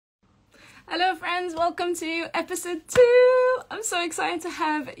Hello friends, welcome to episode 2. I'm so excited to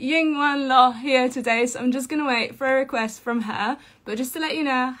have Ying Wan Loh here today, so I'm just going to wait for a request from her. But just to let you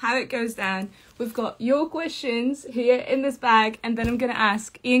know how it goes down, we've got your questions here in this bag, and then I'm going to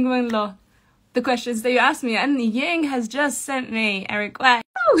ask Ying Wan Loh the questions that you asked me, and Ying has just sent me a request.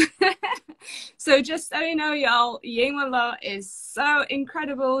 So just so you know, y'all, Ying Wan Loh is so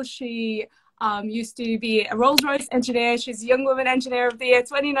incredible. She used to be a Rolls-Royce engineer. She's Young Woman Engineer of the Year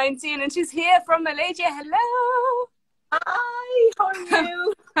 2019, and she's here from Malaysia. Hello. Hi, how are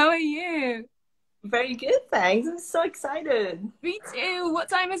you? How are you? Very good, thanks. I'm so excited. Me too. What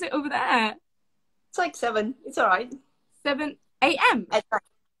time is it over there? It's like 7. It's all right. 7 a.m. At 9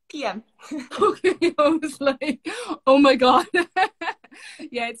 p.m. Okay, I was like, oh my God.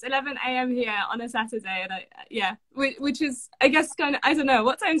 Yeah, it's 11 a.m. here on a Saturday, and which is, I guess, kind of, I don't know.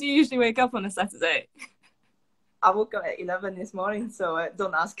 What time do you usually wake up on a Saturday? I woke up at 11 this morning, so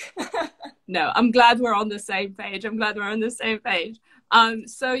don't ask. No, I'm glad we're on the same page.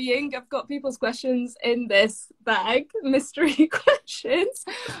 So Ying, I've got people's questions in this bag, mystery questions.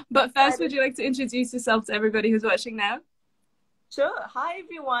 But first, would you like to introduce yourself to everybody who's watching now? Sure. Hi,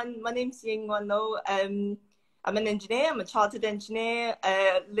 everyone. My name's Ying Wan Loh. I'm an engineer. I'm a chartered engineer.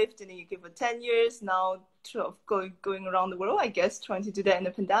 Lived in the UK for 10 years. Now sort of going around the world, I guess, trying to do that in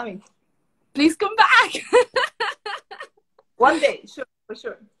the pandemic. Please come back. One day, sure, for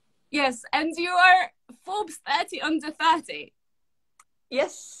sure. Yes, and you are Forbes 30 under 30.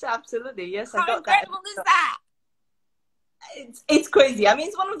 Yes, absolutely. Yes, How I got that. incredible is that? It's crazy. I mean,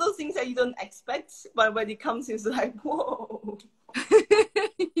 it's one of those things that you don't expect, but when it comes, it's like, whoa.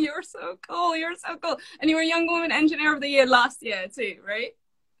 You're so cool. You're so cool. And you were Young Woman Engineer of the Year last year too, right?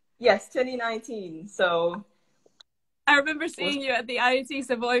 Yes, 2019. So I remember seeing you at the IoT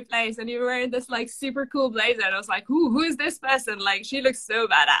Savoy place, and you were wearing this like super cool blazer, and I was like, who is this person? Like, she looks so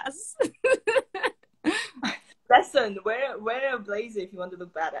badass. Listen, wear a blazer if you want to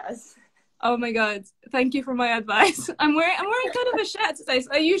look badass. Oh my God. Thank you for my advice. I'm wearing kind of a shirt today.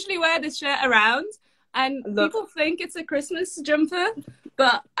 So I usually wear this shirt around, and people think it's a Christmas jumper,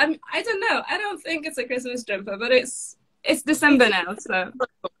 but I don't know. I don't think it's a Christmas jumper, but it's December now, so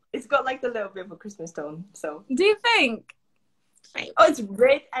it's got like a little bit of a Christmas tone. So do you think? Oh, it's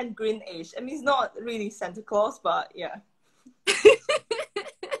red and greenish. I mean, it's not really Santa Claus, but yeah.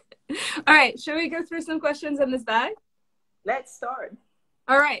 All right, shall we go through some questions in this bag? Let's start.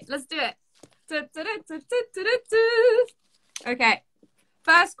 All right, let's do it. Okay,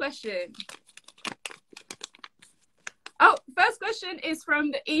 first question. First question is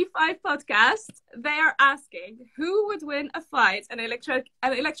from the E5 podcast. They are asking, who would win a fight, an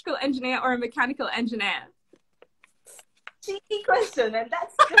electrical engineer or a mechanical engineer? Cheeky question, and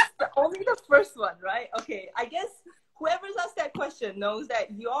that's just only the first one, right? Okay, I guess whoever's asked that question knows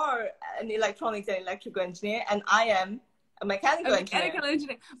that you are an electronics and electrical engineer, and I am a mechanical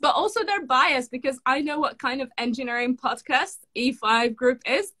engineer. But also they're biased because I know what kind of engineering podcast E5 group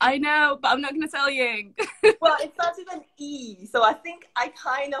is. I know, but I'm not going to tell you. Well, it starts with an E, so I think I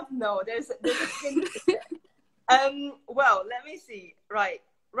kind of know. There's a hint there. Well, let me see. Right,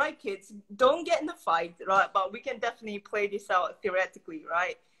 kids, don't get in a fight, right? But we can definitely play this out theoretically,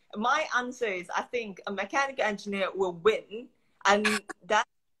 right? My answer is I think a mechanical engineer will win, and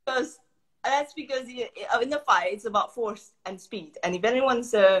that's because in the fight, it's about force and speed. And if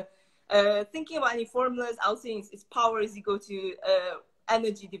anyone's thinking about any formulas, I was saying it's power is equal to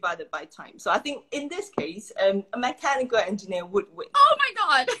energy divided by time. So I think in this case, a mechanical engineer would win. Oh my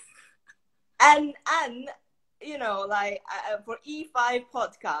God! And you know, like for E5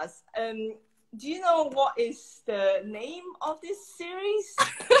 podcast, do you know what is the name of this series?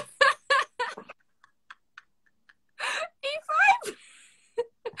 E5.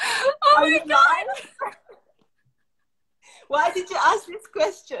 Oh my God! Why did you ask this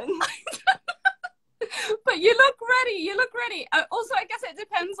question? But you look ready. Also, I guess it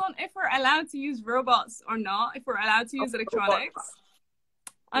depends on if we're allowed to use robots or not, if we're allowed to use electronics.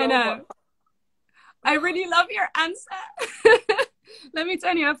 I know. I really love your answer. Let me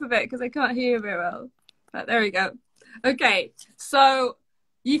turn you up a bit because I can't hear you very well. But there we go. Okay, so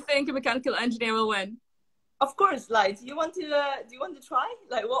you think a mechanical engineer will win? Of course. Like, do you want to try?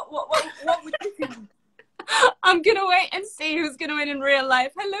 Like, what would you think? I'm gonna wait and see who's gonna win in real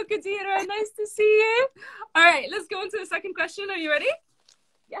life. Hello, Kadira. Nice to see you. All right, let's go into the second question. Are you ready?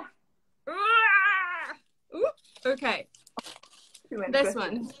 Yeah. Ooh, okay. This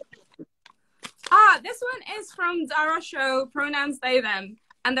one. This one is from Dara Show, pronouns they, them.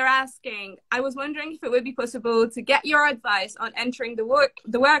 And they're asking, I was wondering if it would be possible to get your advice on entering the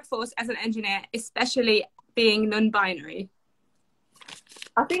workforce as an engineer, especially being non-binary.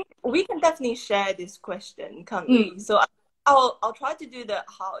 I think we can definitely share this question, can't we? So I'll try to do the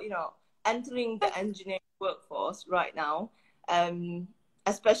how, entering the engineering workforce right now,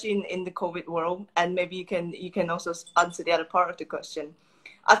 especially in the COVID world, and maybe you can also answer the other part of the question.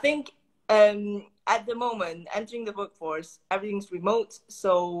 I think at the moment, entering the workforce, everything's remote,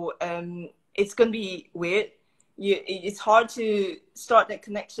 so it's gonna be weird. It's hard to start that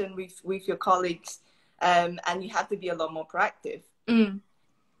connection with your colleagues, and you have to be a lot more proactive.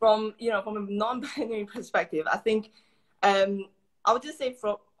 From a non-binary perspective, I think I would just say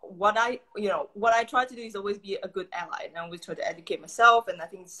from what I try to do is always be a good ally, and I always try to educate myself. And I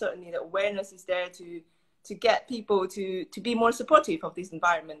think certainly the awareness is there to get people to be more supportive of this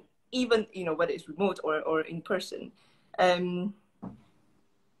environment, even whether it's remote or in person. Yeah,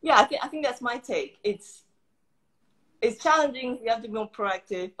 I think that's my take. It's challenging. We have to be more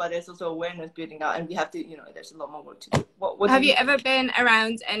proactive, but there's also awareness building out, and we have to, there's a lot more work to do. What have you ever been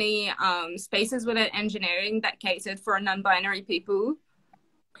around any spaces within engineering that catered for non-binary people?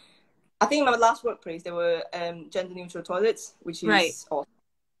 I think in my last workplace, there were gender-neutral toilets, which is awesome.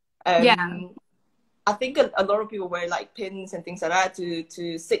 Yeah. I think a lot of people wear like pins and things like that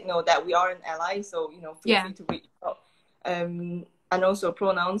to signal that we are an ally. So, feel free to reach out. And also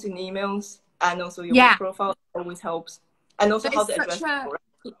pronouns in emails, and also your work profile always helps. And also how to address such a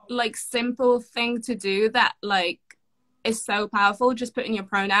like simple thing to do that like is so powerful. Just putting your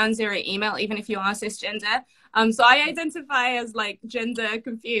pronouns in your email, even if you are cisgender. So I identify as like gender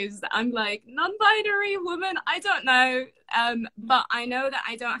confused. I'm like non-binary woman. I don't know. But I know that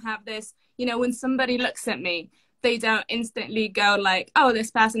I don't have this, when somebody looks at me, they don't instantly go like, oh,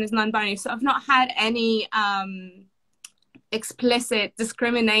 this person is non-binary. So I've not had any explicit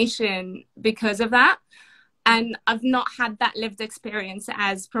discrimination because of that. And I've not had that lived experience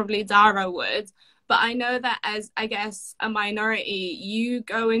as probably Dara would. But I know that as, I guess, a minority, you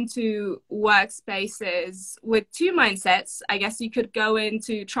go into workspaces with two mindsets. I guess you could go in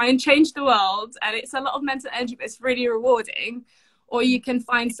to try and change the world, and it's a lot of mental energy, but it's really rewarding. Or you can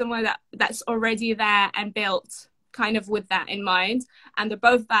find somewhere that's already there and built kind of with that in mind. And they're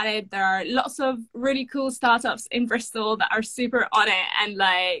both valid. There are lots of really cool startups in Bristol that are super on it and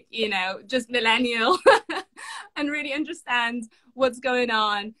like, just millennial and really understand what's going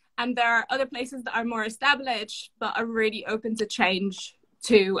on. And there are other places that are more established, but are really open to change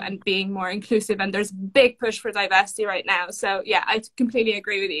too and being more inclusive. And there's a big push for diversity right now. So yeah, I completely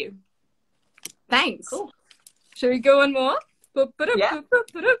agree with you. Thanks. Cool. Should we go on more? Yeah.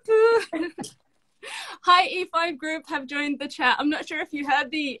 Hi, E5 group have joined the chat. I'm not sure if you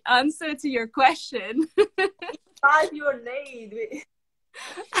heard the answer to your question. E5, you're late.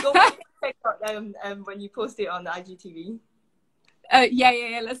 Go back and check out when you post it on the IGTV.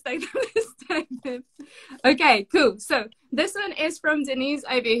 Yeah. Let's take them. Okay, cool. So this one is from Denise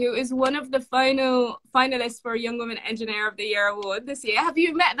Ivy, who is one of the finalists for Young Woman Engineer of the Year award this year. Have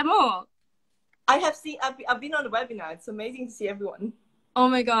you met them all? I have seen. I've been on the webinar. It's amazing to see everyone. Oh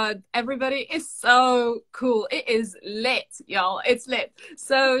my God, everybody is so cool. It is lit, y'all. It's lit.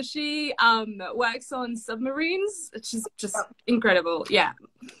 So she works on submarines, which is just incredible. Yeah.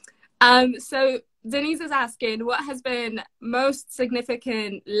 So Denise is asking, what has been most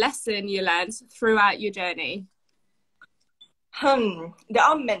significant lesson you learned throughout your journey? There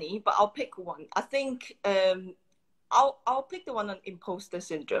are many, but I'll pick one. I think I'll pick the one on imposter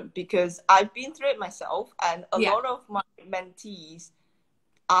syndrome, because I've been through it myself, and a lot of my mentees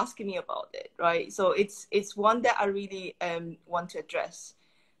asking me about it, right? So it's one that I really want to address.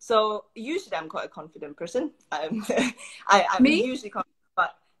 So usually I'm quite a confident person. I'm usually confident,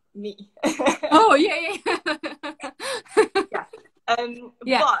 but me. Oh yeah.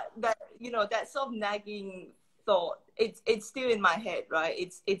 But that that sort of nagging thought, it's still in my head, right?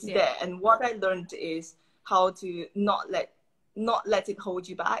 It's there. And what I learned is how to not let it hold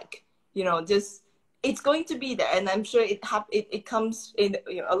you back. Just, it's going to be there, and I'm sure it comes in.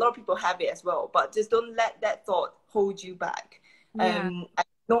 A lot of people have it as well, but just don't let that thought hold you back.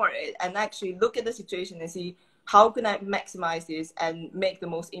 Ignore it, and actually look at the situation and see, how can I maximize this and make the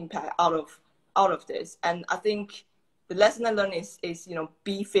most impact out of this. And I think the lesson I learned is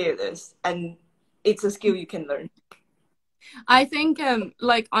be fearless, and it's a skill you can learn. I think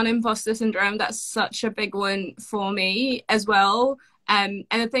like on imposter syndrome, that's such a big one for me as well. And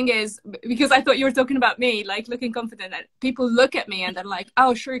the thing is, because I thought you were talking about me, like looking confident, that people look at me and they're like,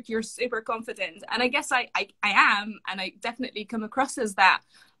 oh, Shrouk, you're super confident. And I guess I am, and I definitely come across as that.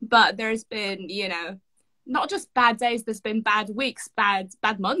 But there's been, not just bad days, there's been bad weeks, bad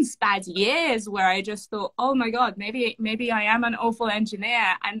months, bad years where I just thought, oh my God, maybe I am an awful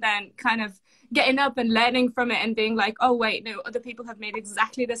engineer. And then kind of getting up and learning from it and being like, oh wait, no, other people have made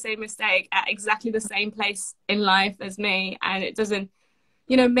exactly the same mistake at exactly the same place in life as me, and it doesn't,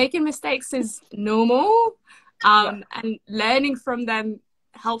 you know, making mistakes is normal, and learning from them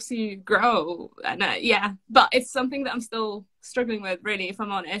helps you grow. And yeah, but it's something that I'm still struggling with, really, if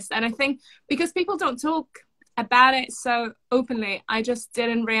I'm honest. And I think because people don't talk about it so openly, I just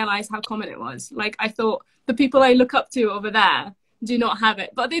didn't realize how common it was. Like, I thought the people I look up to over there do not have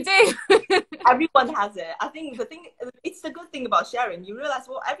it, but they do. Everyone has it. I think it's the good thing about sharing. You realize,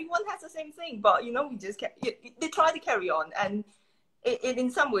 well, everyone has the same thing, but you know, we just they try to carry on, and it in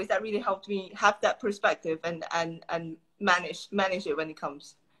some ways that really helped me have that perspective and manage it when it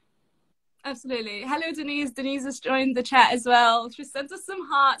comes. Absolutely. Hello, Denise. Denise has joined the chat as well. She sent us some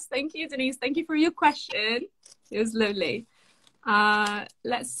hearts. Thank you, Denise. Thank you for your question. It was lovely.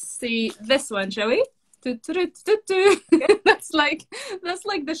 Let's see this one, shall we? That's like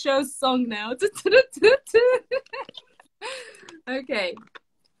the show's song now. Okay.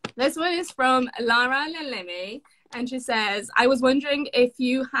 This one is from Lara Lalemi, and she says, I was wondering if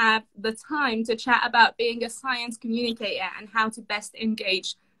you have the time to chat about being a science communicator and how to best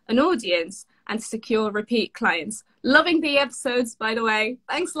engage an audience and secure repeat clients. Loving the episodes, by the way.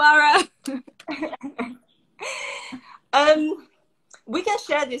 Thanks, Lara. We can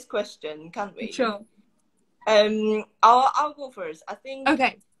share this question, can't we? Sure. I'll go first. I think.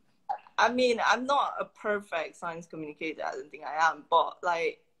 Okay. I mean, I'm not a perfect science communicator. I don't think I am, but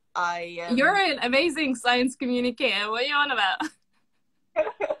like You're an amazing science communicator. What are you on about?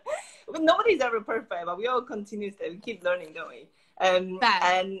 Well, nobody's ever perfect, but we all continuously we keep learning, don't we? And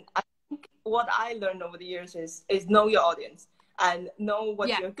I think what I learned over the years is know your audience and know what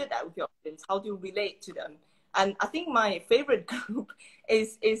you're good at with your audience, how to relate to them. And I think my favorite group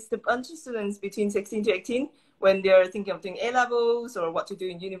is the bunch of students between 16 to 18 when they're thinking of doing A-levels or what to do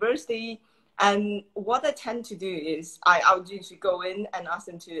in university. And what I tend to do is I would usually go in and ask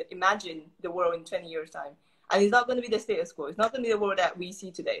them to imagine the world in 20 years' time. And it's not going to be the status quo. It's not going to be the world that we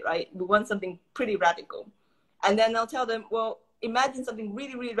see today, right? We want something pretty radical. And then I'll tell them, well, imagine something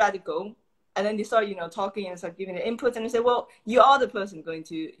really, really radical. And then they start, you know, talking and start giving the inputs. And they say, well, you are the person going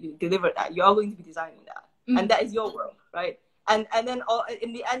to deliver that. You are going to be designing that. And that is your world, right? And then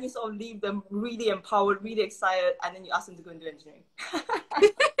in the end, you sort of leave them really empowered, really excited. And then you ask them to go and do engineering.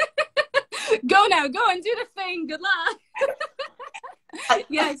 Go now, go and do the thing. Good luck.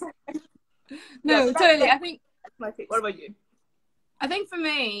 Yes. No, so totally. I think that's my take. What about you? I think for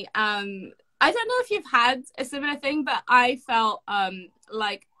me, I don't know if you've had a similar thing, but I felt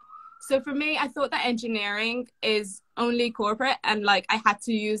like, so for me, I thought that engineering is only corporate, and like I had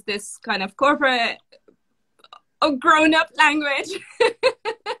to use this kind of corporate grown-up language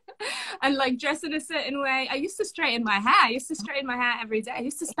and like dress in a certain way. I used to straighten my hair. I used to straighten my hair every day. I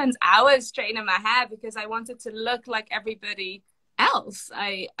used to spend hours straightening my hair because I wanted to look like everybody else.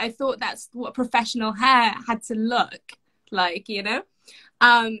 I thought that's what professional hair had to look like, you know?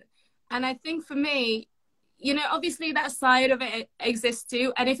 And I think for me, you know, obviously that side of it exists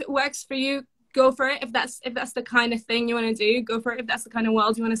too. And if it works for you, go for it. If that's the kind of thing you want to do, go for it. If that's the kind of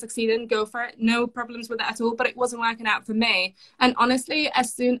world you want to succeed in, go for it. No problems with that at all. But it wasn't working out for me. And honestly,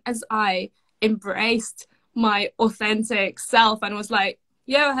 as soon as I embraced my authentic self and was like,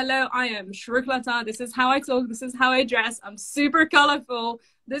 yo, hello, I am Shrouk El-Attar. This is how I talk. This is how I dress. I'm super colorful.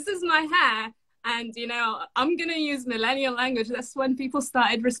 This is my hair. And, you know, I'm going to use millennial language. That's when people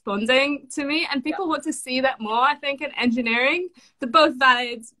started responding to me. And people want to see that more, I think, in engineering. They're both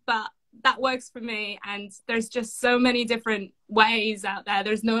valid, but that works for me. And there's just so many different ways out there.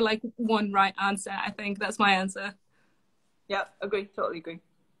 There's no like one right answer. I think that's my answer. Yeah, agree. Totally agree.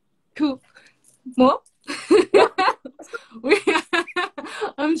 Cool. More?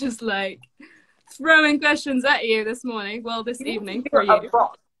 I'm just like throwing questions at you this morning. Well, this evening for you.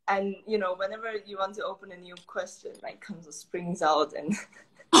 And, you know, whenever you want to open a new question, like comes or springs out and...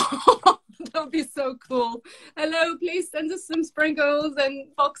 That would be so cool. Hello, please send us some sprinkles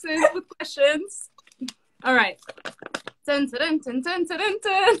and boxes with questions. All right. Dun, dun, dun, dun, dun, dun,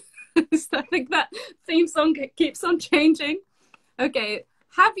 dun. I think that theme song keeps on changing. Okay.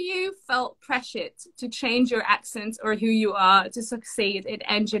 Have you felt pressured to change your accent or who you are to succeed in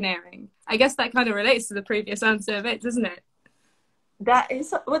engineering? I guess that kind of relates to the previous answer a bit, doesn't it? That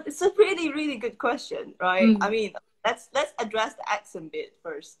is, well, it's a really, really good question, right? I mean, let's address the accent bit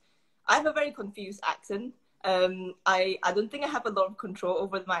first. I have a very confused accent. I don't think I have a lot of control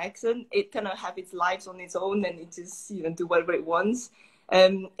over my accent. It kind of have its lives on its own, and it just, you know, do whatever it wants.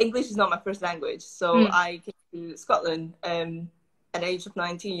 English is not my first language, so I came to Scotland at the age of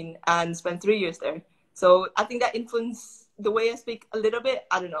 19 and spent 3 years there. So I think that influenced the way I speak a little bit.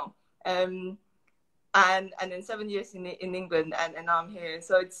 I don't know, And then 7 years in England, and now I'm here.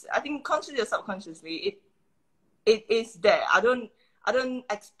 So it's, I think consciously or subconsciously, it is there. I don't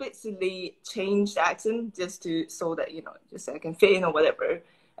explicitly change the accent just to, so that, you know, just so I can fit in or whatever.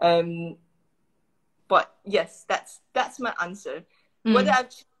 But yes, that's my answer. Whether I've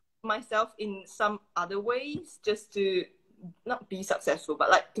changed myself in some other ways just to not be successful, but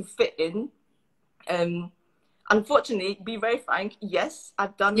like to fit in. Unfortunately, be very frank, yes,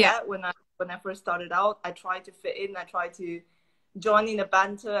 I've done that when I first started out. I tried to fit in. I tried to join in the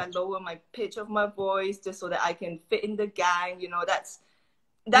banter and lower my pitch of my voice just so that I can fit in the gang. You know,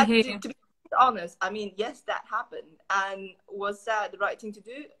 to be honest, I mean, yes, that happened. And was that the right thing to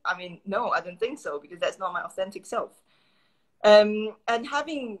do? I mean, no, I don't think so, because that's not my authentic self. And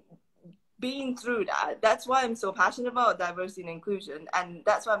having been through that, that's why I'm so passionate about diversity and inclusion. And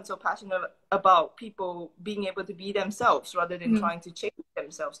that's why I'm so passionate about people being able to be themselves rather than trying to change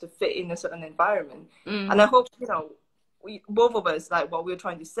themselves to fit in a certain environment. And I hope, you know, both of us, like what we're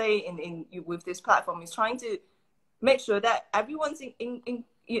trying to say with this platform, is trying to make sure that everyone's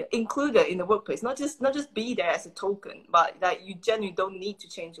included in the workplace, not just be there as a token, but that you genuinely don't need to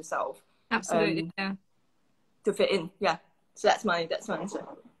change yourself. Absolutely, to fit in. Yeah. So that's my answer.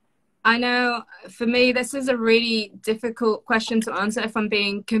 I know for me, this is a really difficult question to answer, if I'm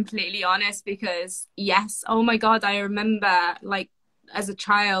being completely honest, because yes, oh my God, I remember like as a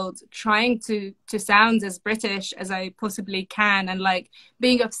child trying to sound as British as I possibly can, and like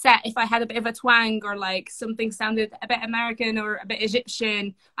being upset if I had a bit of a twang or like something sounded a bit American or a bit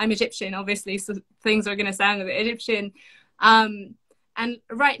Egyptian. I'm Egyptian, obviously, so things are going to sound a bit Egyptian. And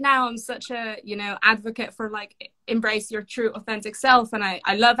right now I'm such a, you know, advocate for like embrace your true authentic self. And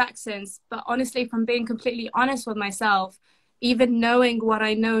I love accents, but honestly, if I'm being completely honest with myself, even knowing what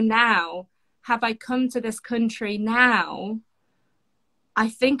I know now, have I come to this country now, I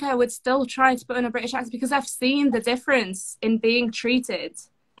think I would still try to put on a British accent, because I've seen the difference in being treated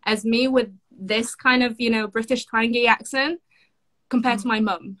as me with this kind of, you know, British twangy accent compared to my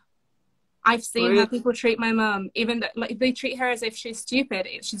mum. I've seen how people treat my mum, even though, like, they treat her as if she's stupid.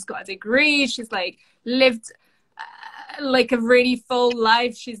 She's got a degree. She's like lived like a really full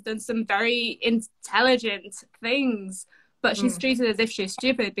life. She's done some very intelligent things, but she's treated as if she's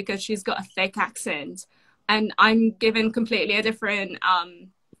stupid because she's got a thick accent. And I'm given completely a different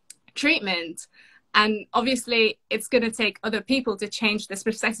treatment. And obviously it's going to take other people to change this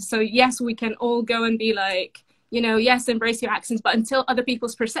perspective. So yes, we can all go and be like, you know, yes, embrace your accents, but until other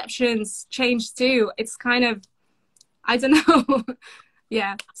people's perceptions change too, it's kind of, I don't know.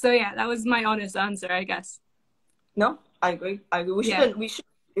 Yeah. So yeah, that was my honest answer, I guess. No, I agree. We shouldn't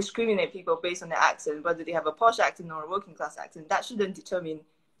discriminate people based on their accent, whether they have a posh accent or a working class accent. That shouldn't determine,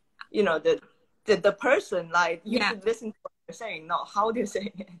 you know, the person. Like, you should listen to what they're saying, not how they're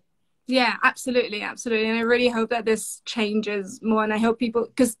saying it. Yeah, absolutely. Absolutely. And I really hope that this changes more. And I hope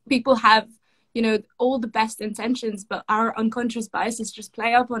because people have, you know, all the best intentions, but our unconscious biases just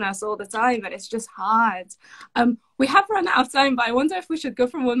play up on us all the time, and it's just hard. We have run out of time, but I wonder if we should go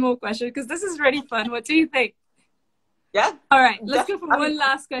for one more question, because this is really fun. What do you think? Yeah. All right, let's go for one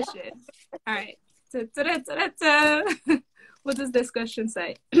last question. All right. What does this question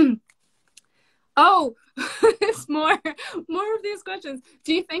say? Oh, it's more of these questions.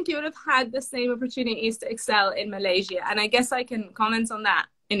 Do you think you would have had the same opportunities to excel in Malaysia? And I guess I can comment on that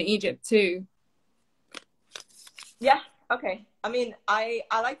in Egypt too. Yeah, okay. I mean, I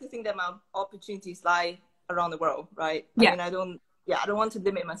like to think that my opportunities lie around the world, right? I mean, I don't want to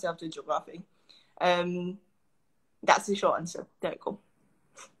limit myself to geography. That's the short answer. There you go.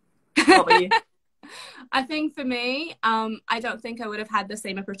 What about you? I think for me, I don't think I would have had the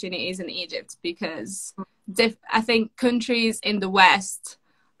same opportunities in Egypt, because I think countries in the West,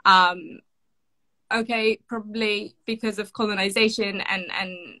 okay, probably because of colonization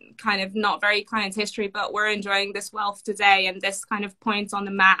and kind of not very kind history, but we're enjoying this wealth today, and this kind of points on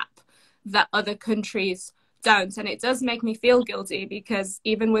the map that other countries don't. And it does make me feel guilty, because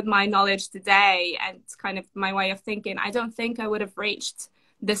even with my knowledge today and kind of my way of thinking, I don't think I would have reached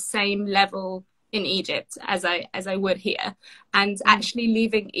the same level in Egypt as I would here. And actually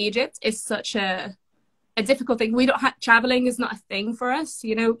leaving Egypt is such a difficult thing. We don't have, traveling is not a thing for us.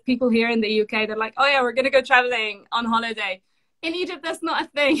 You know, people here in the UK, they're like, oh yeah, we're going to go traveling on holiday. In Egypt, that's not a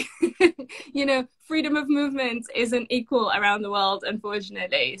thing. You know, freedom of movement isn't equal around the world,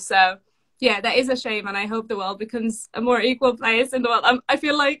 unfortunately. So yeah, that is a shame. And I hope the world becomes a more equal place in the world. I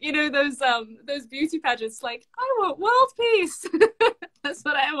feel like, you know, those beauty pageants, like, I want world peace. That's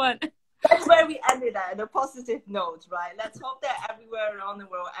what I want. That's where we ended at a positive note, right? Let's hope that everywhere around the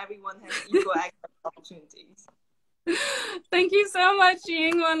world, everyone has equal access opportunities. Thank you so much,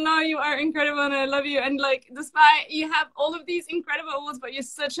 Ying Wan Loh. You are incredible and I love you. And like, despite you have all of these incredible awards, but you're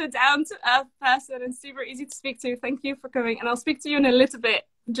such a down-to-earth person and super easy to speak to. Thank you for coming. And I'll speak to you in a little bit.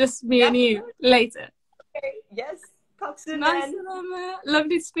 Just me and you later. Okay. Yes. Talk soon Nice. then.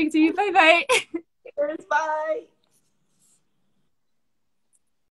 Lovely to speak to you. Bye bye.